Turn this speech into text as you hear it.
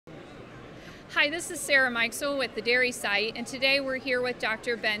Hi, this is Sarah Mikesell with the Dairy Site, and today we're here with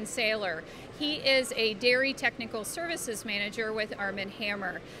Dr. Ben Saylor. He is a Dairy Technical Services Manager with Arm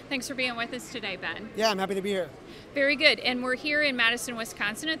Hammer. Thanks for being with us today, Ben. Yeah, I'm happy to be here. Very good. And we're here in Madison,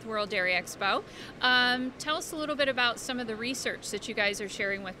 Wisconsin at the World Dairy Expo. Tell us a little bit about some of the research that you guys are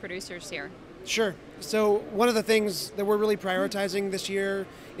sharing with producers here. Sure. So one of the things that we're really prioritizing this year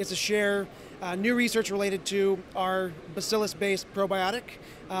is to share new research related to our bacillus-based probiotic.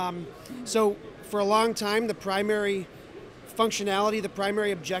 So for a long time, the primary functionality, the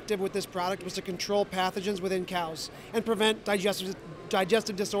primary objective with this product was to control pathogens within cows and prevent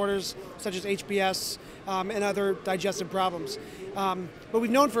digestive disorders such as HPS and other digestive problems. But we've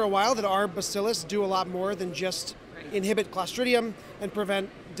known for a while that our bacillus do a lot more than just inhibit Clostridium and prevent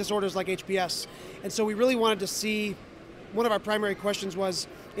disorders like HPS. And so we really wanted to see, one of our primary questions was,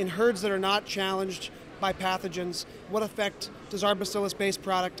 in herds that are not challenged by pathogens, what effect does our bacillus-based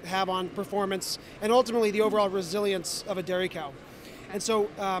product have on performance and ultimately the overall resilience of a dairy cow? And so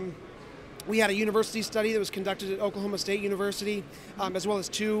we had a university study that was conducted at Oklahoma State University, as well as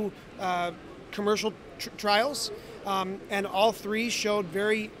two commercial trials, and all three showed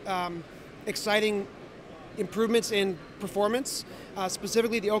very exciting improvements in performance.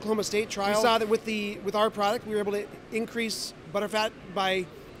 Specifically, the Oklahoma State trial, we saw that with our product, we were able to increase butterfat by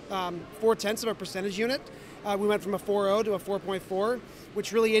 0.4 of a percentage unit. We went from a 4.0 to a 4.4,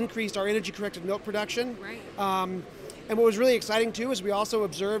 which really increased our energy-corrected milk production. Right. And what was really exciting too is we also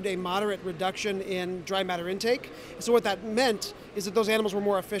observed a moderate reduction in dry matter intake. So what that meant is that those animals were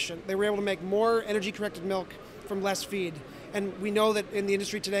more efficient. They were able to make more energy-corrected milk from less feed. And we know that in the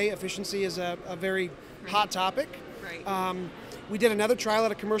industry today, efficiency is a very hot topic. Right. We did another trial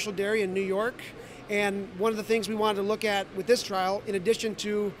at a commercial dairy in New York, and one of the things we wanted to look at with this trial, in addition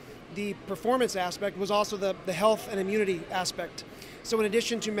to the performance aspect, was also the health and immunity aspect. So in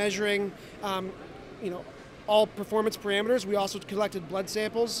addition to measuring all performance parameters, we also collected blood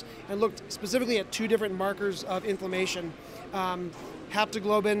samples and looked specifically at two different markers of inflammation,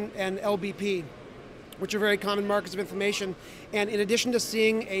 haptoglobin and LBP, which are very common markers of inflammation. And in addition to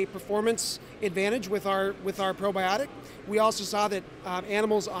seeing a performance advantage with our probiotic, we also saw that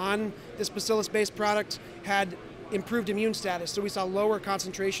animals on this bacillus-based product had improved immune status. So we saw lower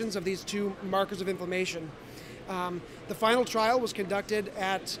concentrations of these two markers of inflammation. The final trial was conducted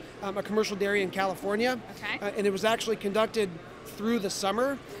at a commercial dairy in California, and it was actually conducted through the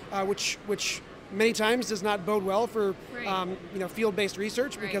summer, which many times does not bode well for field-based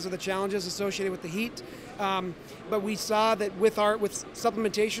research because of the challenges associated with the heat. But we saw that with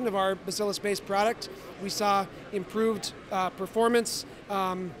supplementation of our bacillus-based product, we saw improved performance,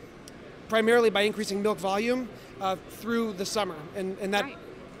 primarily by increasing milk volume through the summer, and that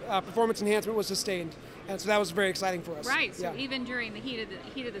performance enhancement was sustained. And so that was very exciting for us. Right. So even during the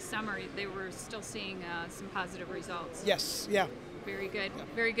heat of the summer, they were still seeing some positive results. Yes. Yeah. Very good. Yeah.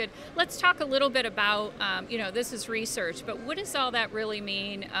 Very good. Let's talk a little bit about, this is research, but what does all that really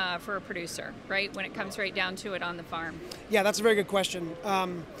mean for a producer, right, when it comes right down to it on the farm? Yeah, that's a very good question.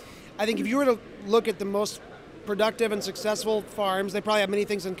 I think if you were to look at the most productive and successful farms, they probably have many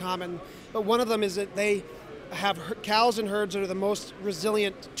things in common, but one of them is that they have cows and herds that are the most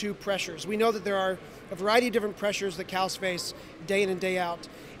resilient to pressures. We know that there are a variety of different pressures that cows face day in and day out,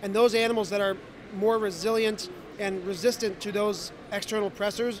 and those animals that are more resilient and resistant to those external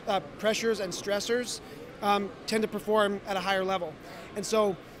pressures and stressors tend to perform at a higher level. And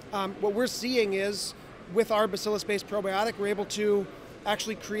so what we're seeing is, with our bacillus-based probiotic, we're able to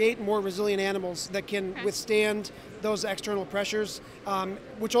actually create more resilient animals that can withstand those external pressures,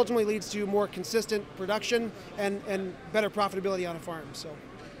 which ultimately leads to more consistent production and better profitability on a farm. So,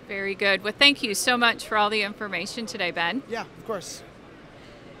 very good. Well, thank you so much for all the information today, Ben. Yeah, of course.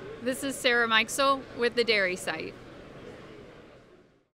 This is Sarah Mikesell with the Dairy Site.